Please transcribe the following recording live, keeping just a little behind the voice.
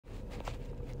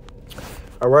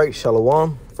All right,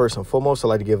 Shalom. First and foremost, I'd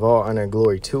like to give all honor and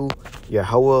glory to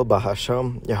Yahweh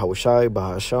Bahasham, Yahweh Shai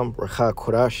Bahasham, Racha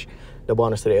Kodash. Double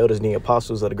honors to the elders and the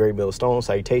apostles of the great millstone.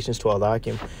 Salutations to all the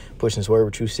Akim, pushing his word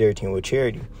with true sincerity and with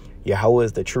charity. Yahweh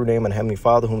is the true name of the Heavenly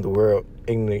Father, whom the world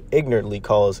ignorantly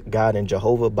calls God, and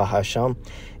Jehovah Bahasham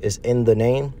is in the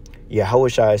name. Yahweh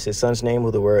Shai is his son's name,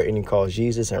 who the world ignorantly calls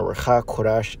Jesus, and Racha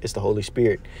Kodash is the Holy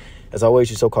Spirit. As always,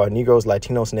 you so-called Negroes,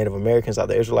 Latinos, and Native Americans are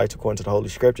the Israelites according to the Holy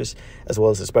Scriptures, as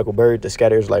well as the speckled bird, the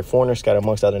scattered Israelite foreigners scattered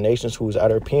amongst other nations, whose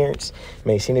outer appearance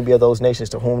may seem to be of those nations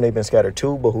to whom they've been scattered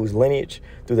to, but whose lineage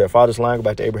through their father's line go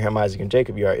back to Abraham, Isaac, and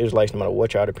Jacob. You are Israelites no matter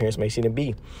what your outer appearance may seem to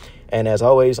be. And as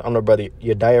always, I'm the brother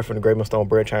Yediah from the Great Millstone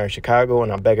Branch here in Chicago,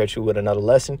 and I'm back at you with another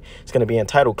lesson. It's going to be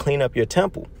entitled Clean Up Your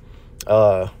Temple,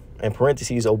 in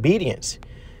parentheses, obedience.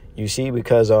 You see,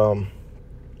 because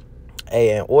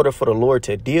in order for the Lord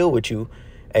to deal with you,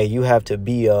 you have to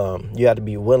be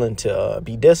willing to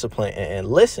be disciplined and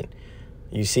listen.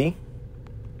 You see,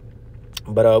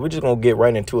 but we're just gonna get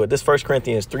right into it. This 1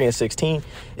 Corinthians 3:16,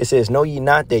 it says, "Know ye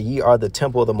not that ye are the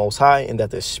temple of the Most High, and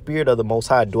that the Spirit of the Most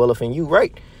High dwelleth in you?"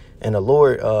 Right, and the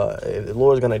Lord, if the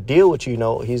Lord's gonna deal with you,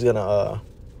 He's gonna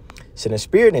send a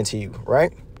Spirit into you.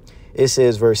 Right. It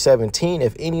says, verse 17,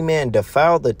 "If any man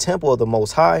defile the temple of the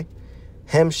Most High,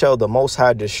 him shall the Most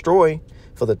High destroy.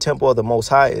 For the temple of the Most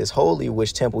High is holy,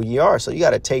 which temple ye are." So you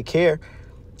got to take care.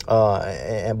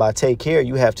 And by take care,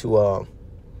 you have to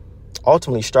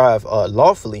ultimately strive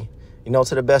lawfully,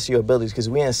 to the best of your abilities, because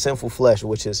we're in sinful flesh,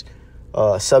 which is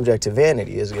subject to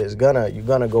vanity. You're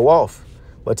gonna go off.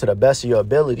 But to the best of your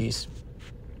abilities,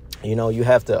 you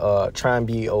have to try and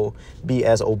be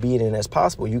as obedient as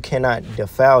possible. You cannot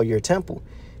defile your temple,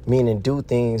 meaning do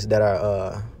things that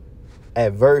are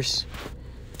adverse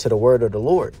to the word of the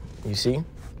Lord. You see,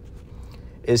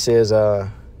 it says,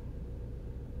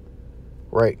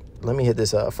 right, let me hit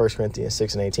this 1 Corinthians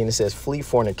 6:18. It says, "Flee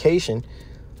fornication,"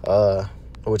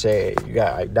 which you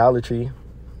got idolatry,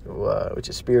 which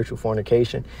is spiritual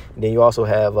fornication. And then you also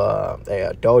have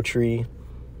adultery,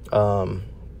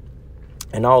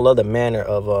 and all other manner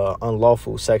of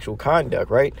unlawful sexual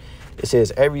conduct, right? It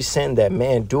says, "Every sin that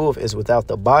man doeth is without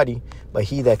the body, but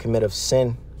he that committeth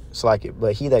sin,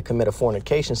 but he that committeth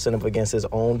fornication sinneth against his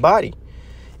own body."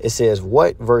 It says,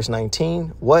 what? Verse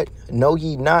 19, "What? Know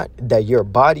ye not that your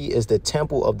body is the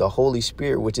temple of the Holy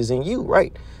Spirit, which is in you?"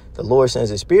 Right. The Lord sends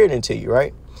his Spirit into you,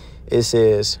 right? It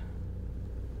says,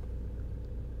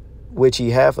 "Which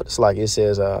ye have," it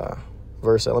says,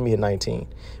 let me hit 19.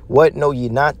 "What? Know ye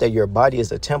not that your body is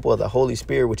the temple of the Holy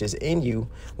Spirit, which is in you,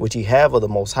 which ye have of the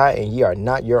Most High, and ye are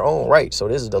not your own." Right. So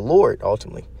this is the Lord,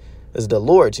 ultimately. This is the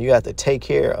Lord. So you have to take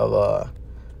care of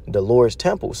the Lord's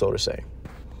temple, so to say.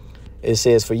 It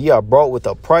says, "For ye are bought with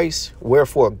a price,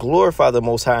 wherefore glorify the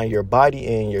Most High in your body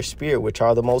and in your spirit, which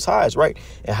are the Most High's." Right.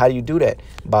 And how do you do that?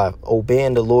 By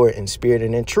obeying the Lord in spirit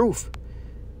and in truth.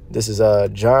 This is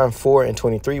John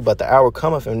 4:23. "But the hour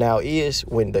cometh, and now is,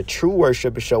 when the true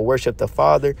worshipers shall worship the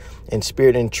Father in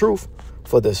spirit and truth.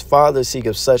 For the Father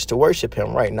seeketh such to worship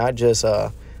him." Right. Not just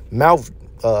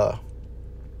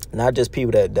not just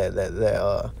people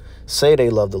that say they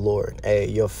love the Lord.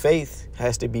 Your faith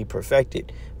has to be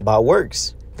perfected by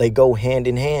works. They go hand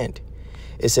in hand.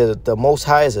 It says that the Most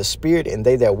High is a spirit, and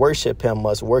they that worship him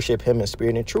must worship him in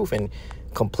spirit and truth, and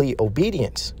complete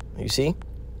obedience. You see,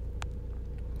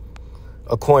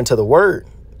 according to the word,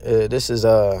 this is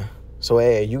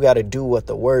you got to do what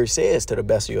the word says to the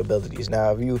best of your abilities.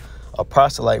 Now, if you a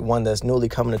proselyte, one that's newly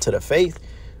coming into the faith,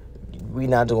 we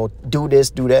not going to do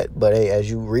this, do that. But as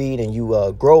you read and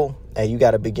you grow, and you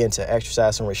got to begin to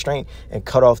exercise some restraint and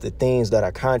cut off the things that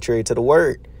are contrary to the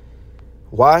word.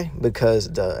 Why? Because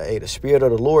the Spirit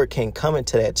of the Lord can't come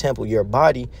into that temple, your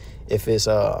body, if it's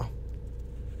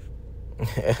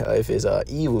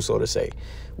evil, so to say.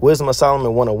 Wisdom of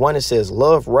Solomon 1:1, it says,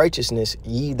 "Love righteousness,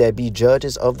 ye that be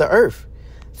judges of the earth.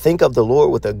 Think of the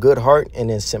Lord with a good heart,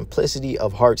 and in simplicity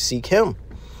of heart seek him.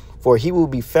 For he will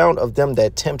be found of them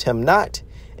that tempt him not,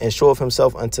 and showeth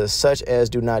himself unto such as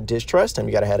do not distrust him."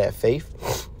 You got to have that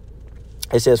faith.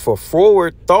 It says, "For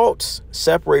forward thoughts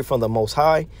separate from the Most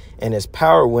High, and his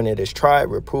power, when it is tried,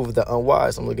 reproveth the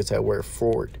unwise." I'm looking at that word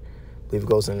forward. I believe it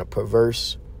goes into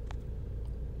perverse,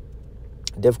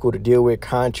 difficult to deal with,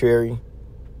 contrary,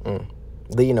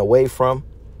 leading away from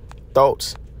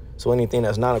thoughts. So anything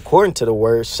that's not according to the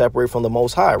word, separate from the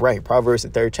Most High, right? Proverbs, the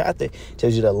 3rd chapter,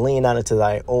 tells you to lean not into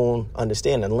thy own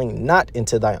understanding. Lean not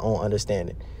into thy own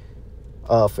understanding.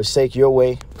 Forsake your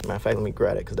way. Matter of fact, let me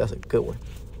grab it because that's a good one.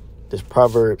 This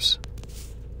Proverbs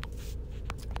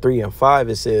 3:5,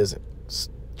 it says,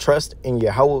 "Trust in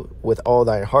Yahweh with all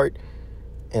thine heart,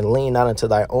 and lean not into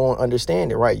thy own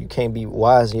understanding, right? You can't be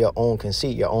wise in your own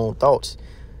conceit, your own thoughts.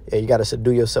 Yeah, you got to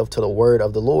subdue yourself to the word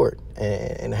of the Lord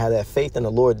and have that faith in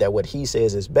the Lord that what he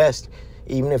says is best,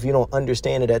 even if you don't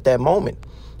understand it at that moment.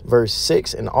 Verse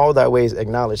 6, in all thy ways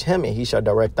acknowledge him, and he shall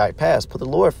direct thy paths. Put the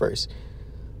Lord first.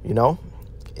 You know,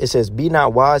 it says, be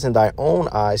not wise in thy own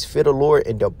eyes, fear the Lord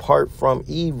and depart from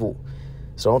evil.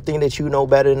 So don't think that you know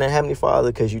better than the Heavenly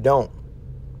Father, because you don't.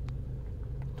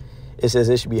 It says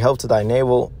it should be health to thy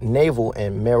navel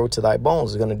and marrow to thy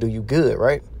bones. It's going to do you good,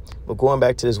 right? But going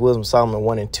back to this Wisdom Solomon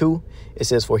 1 and 2, it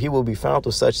says, for he will be found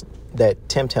with such that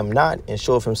tempt him not, and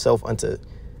show of himself unto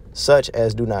such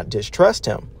as do not distrust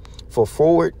him. For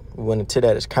forward, when to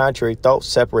that is contrary thoughts,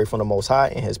 separate from the Most High,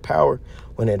 and his power,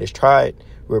 when it is tried,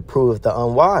 reproveth the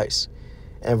unwise.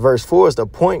 And verse 4 is the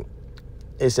point.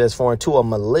 It says, for unto a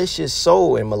malicious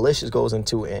soul, and malicious goes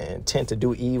into an intent to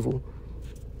do evil,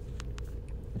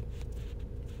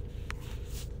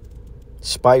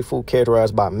 spiteful,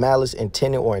 characterized by malice,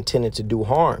 intended to do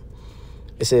harm.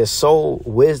 It says, soul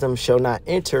wisdom shall not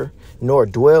enter, nor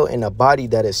dwell in a body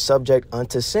that is subject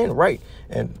unto sin. Right.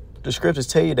 And the scriptures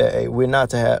tell you that, hey, we're not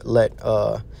to let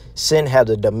sin have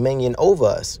the dominion over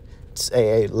us.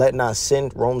 Hey, let not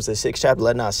sin, Romans the 6th chapter,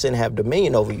 let not sin have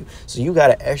dominion over you. So you got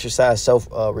to exercise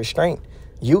self-restraint.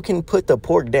 You can put the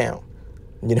pork down.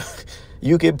 You know,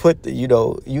 you can put, you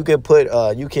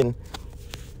can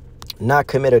not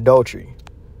commit adultery.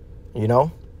 You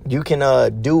know, you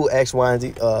can do X, Y, and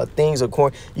Z things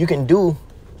according. You can do.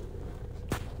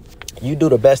 You do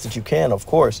the best that you can, of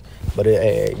course, but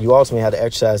you ultimately have to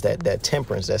exercise that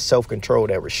temperance, that self-control,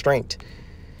 that restraint.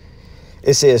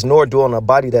 It says, nor dwell in a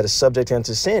body that is subject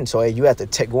unto sin. So you have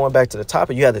to going back to the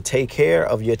topic, you have to take care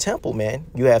of your temple, man.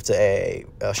 You have to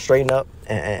straighten up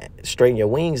and straighten your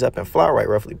wings up and fly right,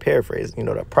 roughly paraphrase,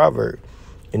 that proverb.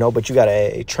 But you got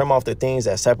to trim off the things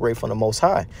that separate from the Most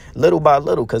High, little by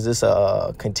little, because it's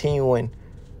a continuing.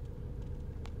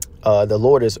 The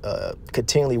Lord is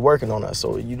continually working on us.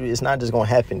 So it's not just going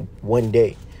to happen one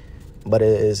day, but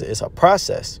it's a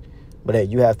process. But hey,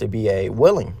 you have to be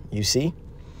willing, you see.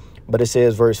 But it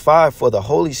says, verse 5, for the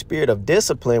Holy Spirit of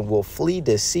discipline will flee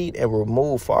deceit and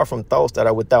remove far from thoughts that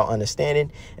are without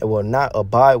understanding, and will not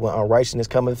abide when unrighteousness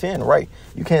cometh in. Right.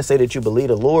 You can't say that you believe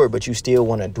the Lord, but you still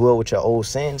want to dwell with your old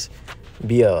sins,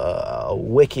 be a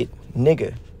wicked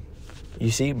nigga,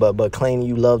 you see, but claiming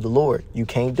you love the Lord. You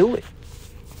can't do it.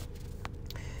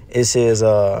 It says,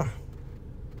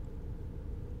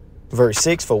 verse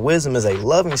 6, for wisdom is a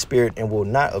loving spirit and will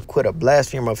not acquit a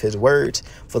blasphemer of his words.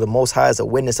 For the Most High is a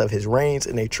witness of his reigns,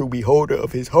 and a true beholder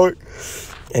of his heart,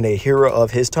 and a hearer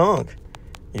of his tongue.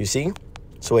 You see?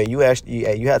 So you have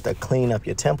to clean up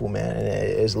your temple, man. And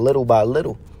it's little by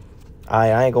little.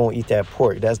 I ain't going to eat that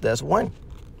pork. That's one,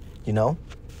 And when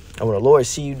the Lord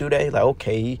see you do that, like,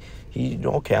 okay,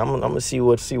 okay, I'm going to see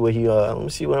what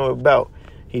I'm about.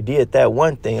 He did that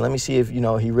one thing. Let me see if,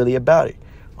 he really about it.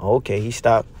 Okay, he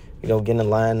stopped, getting the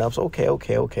lineups.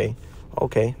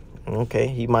 Okay.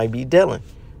 He might be dealing.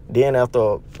 Then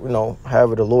after,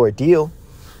 however the Lord deal,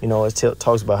 it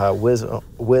talks about how wisdom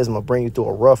will bring you through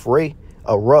a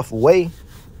rough way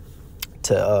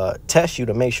to test you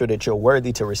to make sure that you're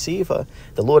worthy to receive her.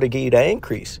 The Lord will give you that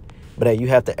increase. But you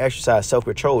have to exercise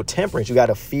self-control, temperance. You got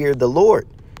to fear the Lord.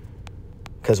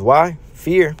 Because why?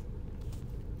 Fear.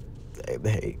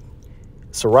 Hey,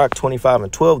 Sirach 25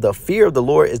 and 12, the fear of the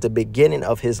Lord is the beginning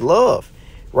of his love,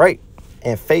 right?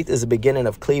 And faith is the beginning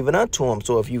of cleaving unto him.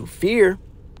 So if you fear,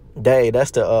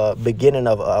 that's the beginning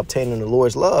of obtaining the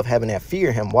Lord's love, having that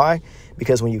fear him. Why?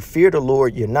 Because when you fear the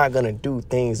Lord, you're not going to do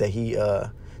things that he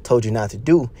told you not to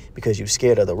do because you're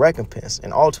scared of the recompense.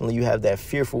 And ultimately, you have that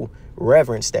fearful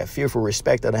reverence, that fearful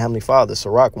respect of the Heavenly Father.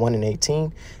 Sirach 1 and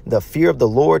 18, the fear of the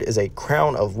Lord is a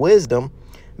crown of wisdom,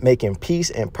 making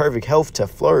peace and perfect health to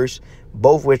flourish,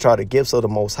 both which are the gifts of the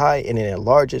Most High, and it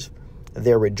enlarges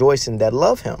their rejoicing that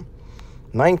love him.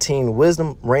 19,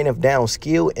 wisdom raineth down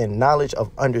skill and knowledge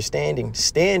of understanding,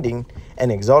 standing,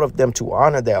 and exalteth them to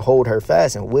honor that hold her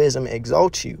fast, and wisdom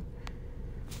exalts you.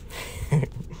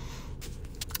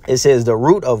 It says the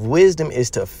root of wisdom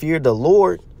is to fear the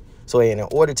Lord. So in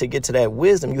order to get to that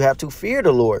wisdom, you have to fear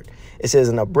the Lord. It says,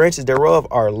 and the branches thereof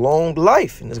are long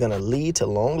life, and it's going to lead to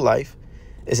long life.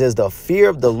 It says, the fear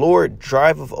of the Lord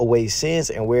driveth away sins,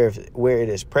 and where it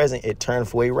is present, it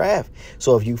turneth away wrath.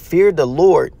 So if you fear the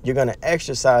Lord, you're going to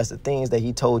exercise the things that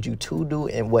he told you to do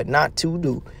and what not to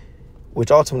do,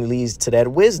 which ultimately leads to that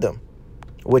wisdom,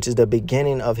 which is the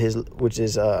beginning of which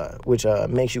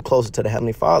makes you closer to the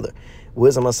Heavenly Father.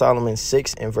 Wisdom of Solomon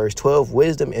 6 and verse 12,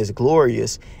 wisdom is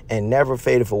glorious and never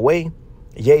fadeth away,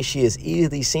 Yea, she is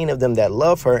easily seen of them that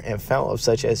love her, and found of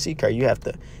such as seek her. You have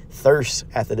to thirst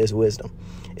after this wisdom.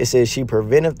 It says, she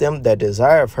preventeth them that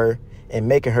desire of her, and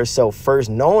making herself first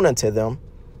known unto them.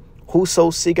 Whoso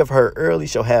seeketh her early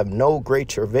shall have no great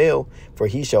travail, for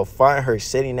he shall find her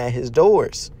sitting at his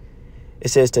doors. It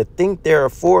says, to think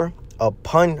therefore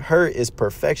upon her is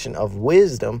perfection of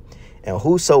wisdom, and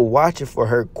whoso watcheth for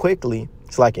her quickly,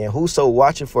 it's like, and whoso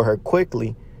watcheth for her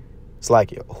quickly, it's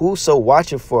like, whoso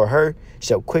watcheth for her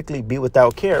shall quickly be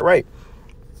without care, right?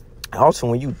 Also,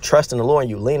 when you trust in the Lord and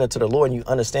you lean into the Lord and you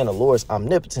understand the Lord's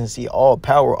omnipotency, all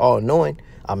power, all knowing,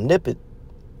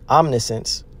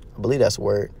 omniscience, I believe that's the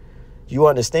word. You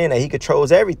understand that he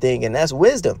controls everything, and that's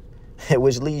wisdom,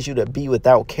 which leads you to be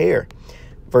without care.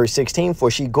 Verse 16, for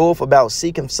she goeth about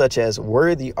seeking such as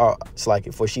worthy are, it's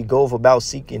like, for she goeth about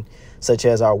seeking such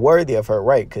as are worthy of her,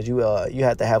 right? Because you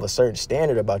have to have a certain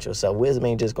standard about yourself. Wisdom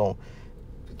ain't just going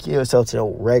to give yourself to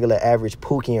no regular average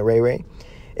Pookie and Ray Ray.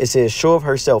 It says, showeth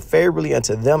herself favorably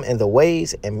unto them in the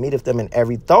ways, and meeteth them in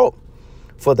every thought.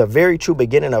 For the very true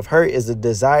beginning of her is the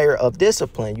desire of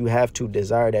discipline. You have to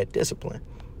desire that discipline.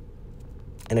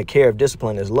 And the care of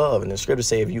discipline is love. And the scriptures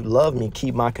say, if you love me,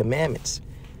 keep my commandments.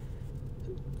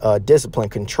 Discipline,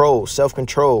 control,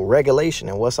 self-control, regulation.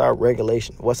 And what's our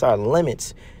regulation? What's our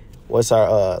limits? What's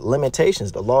our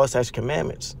limitations? The law, statutes,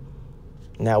 commandments.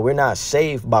 Now, we're not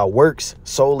saved by works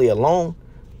solely alone,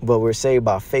 but we're saved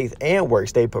by faith and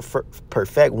works. They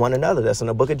perfect one another. That's in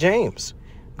the book of James.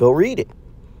 Go read it.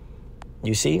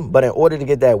 You see? But in order to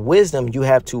get that wisdom, you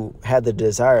have to have the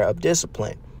desire of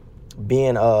discipline,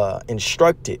 being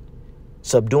instructed,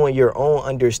 subduing your own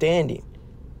understanding.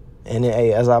 And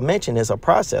as I mentioned, it's a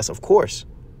process, of course,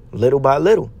 little by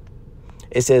little.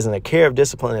 It says, and the care of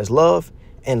discipline is love,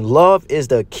 and love is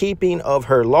the keeping of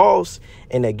her laws,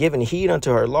 and the giving heed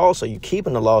unto her laws. So you're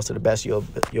keeping the laws to the best of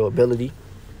your ability.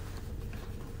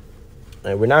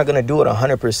 And we're not going to do it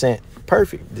 100%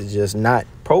 perfect. It's just not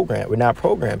programmed. We're not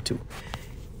programmed to.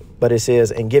 But it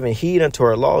says, and giving heed unto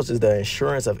her laws is the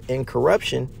assurance of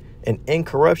incorruption, and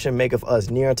incorruption maketh us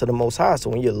near unto the Most High. So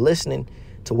when you're listening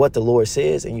to what the Lord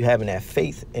says and you having that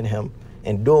faith in him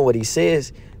and doing what he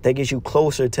says, that gets you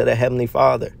closer to the Heavenly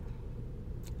Father.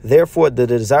 Therefore, the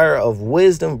desire of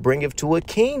wisdom bringeth to a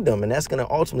kingdom, and that's going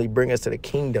to ultimately bring us to the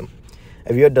kingdom.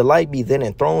 If your delight be then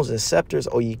in thrones and scepters,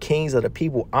 O ye kings of the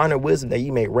people, honor wisdom that ye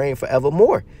may reign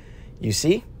forevermore. You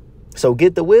see? So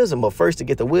get the wisdom, but first to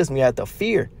get the wisdom, you have to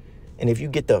fear. And if you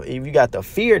got the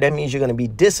fear, that means you're going to be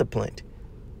disciplined.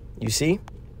 You see?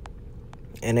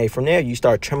 And then from there, you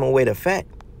start trimming away the fat.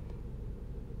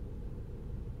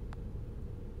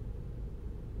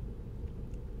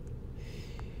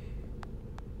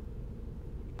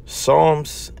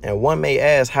 Psalms, and one may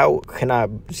ask, how can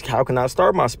I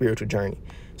start my spiritual journey?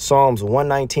 Psalms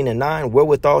 119:9,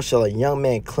 wherewithal shall a young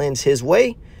man cleanse his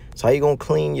way? So how you going to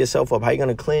clean yourself up? How you going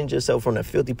to cleanse yourself from the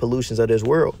filthy pollutions of this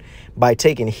world? By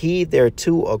taking heed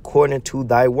thereto according to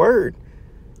thy word.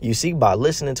 You see, by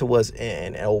listening to what's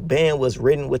and obeying what's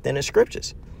written within the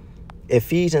scriptures.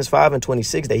 Ephesians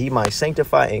 5:26, that he might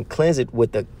sanctify and cleanse it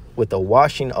with the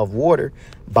washing of water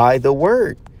by the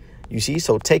word. You see,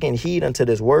 so taking heed unto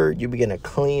this word, you begin to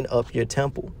clean up your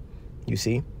temple. You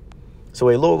see? So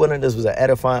a Lord willing, this was an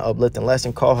edifying, uplifting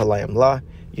lesson called Halayim La,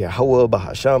 Yahweh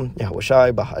Bahasham, Yahweh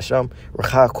Shai Bahasham,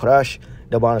 Rakha Kurash.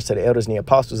 Double honors to the elders and the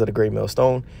apostles of the great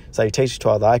millstone. Salutations to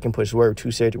all that I can push word to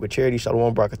with charity.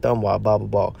 Shalom, Brakatham, Wa Baba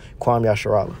Ball, Kwam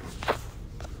Yasharala.